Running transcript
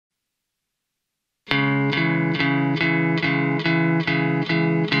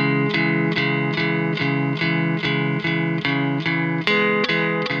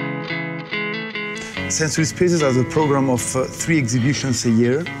Sensory Spaces has a program of 3 exhibitions a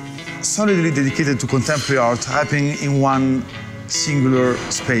year, solidly dedicated to contemporary art, happening in one singular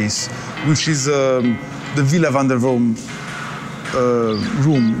space, which is the Villa van der Rohe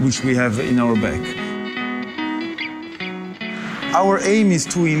room, which we have in our back. Our aim is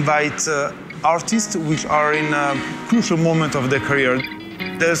to invite artists which are in a crucial moment of their career.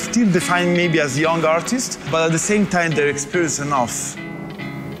 They're still defined maybe as young artists, but at the same time they're experienced enough.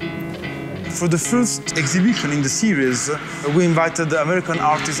 For the first exhibition in the series, we invited the American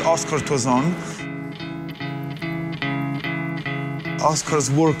artist Oscar Tuazon.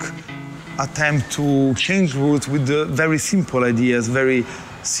 Oscar's work attempt to change words with very simple ideas, very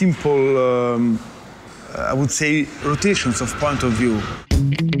simple, I would say, rotations of point of view.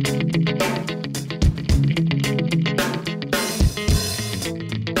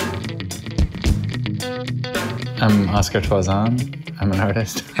 I'm Oscar Tuazon. I'm an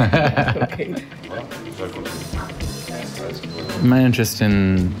artist. Okay. My interest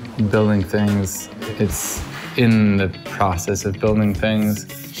in building things, it's in the process of building things.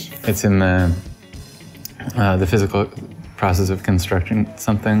 It's in the physical process of constructing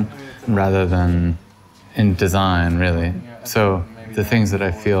something rather than in design, really. So the things that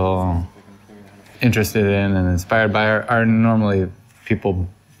I feel interested in and inspired by are normally people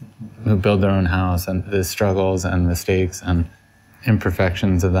who build their own house and the struggles and mistakes and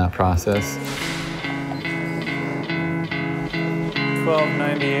imperfections of that process.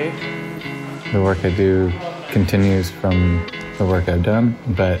 1298. The work I do continues from the work I've done,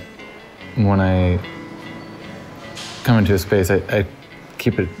 but when I come into a space, I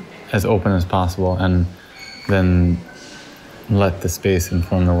keep it as open as possible and then let the space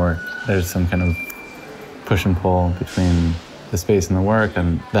inform the work. There's some kind of push and pull between the space and the work,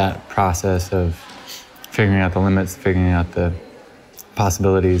 and that process of figuring out the limits, figuring out the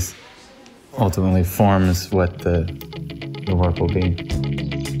possibilities, ultimately forms what the work will be.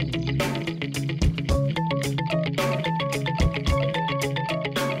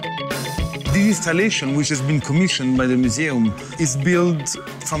 This installation, which has been commissioned by the museum, is built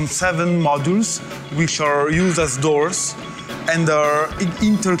from 7 modules, which are used as doors and are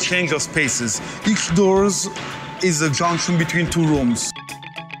interchange of spaces. Each door is a junction between 2 rooms.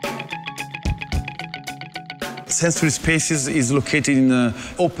 Sensory Spaces is located in an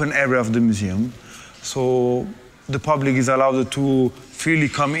open area of the museum, so the public is allowed to freely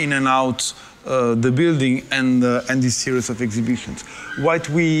come in and out the building and this series of exhibitions. What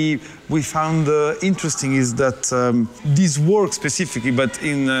we found interesting is that this work specifically, but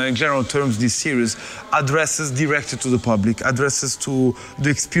in general terms, this series addresses directly to the public, addresses to the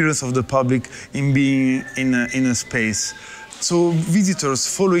experience of the public in being in a space. So visitors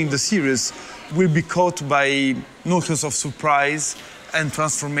following the series will be caught by notions of surprise and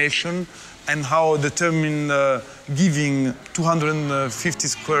transformation, and how determined giving 250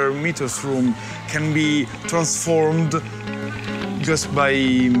 square meters room can be transformed just by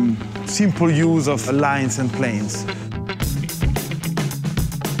simple use of lines and planes.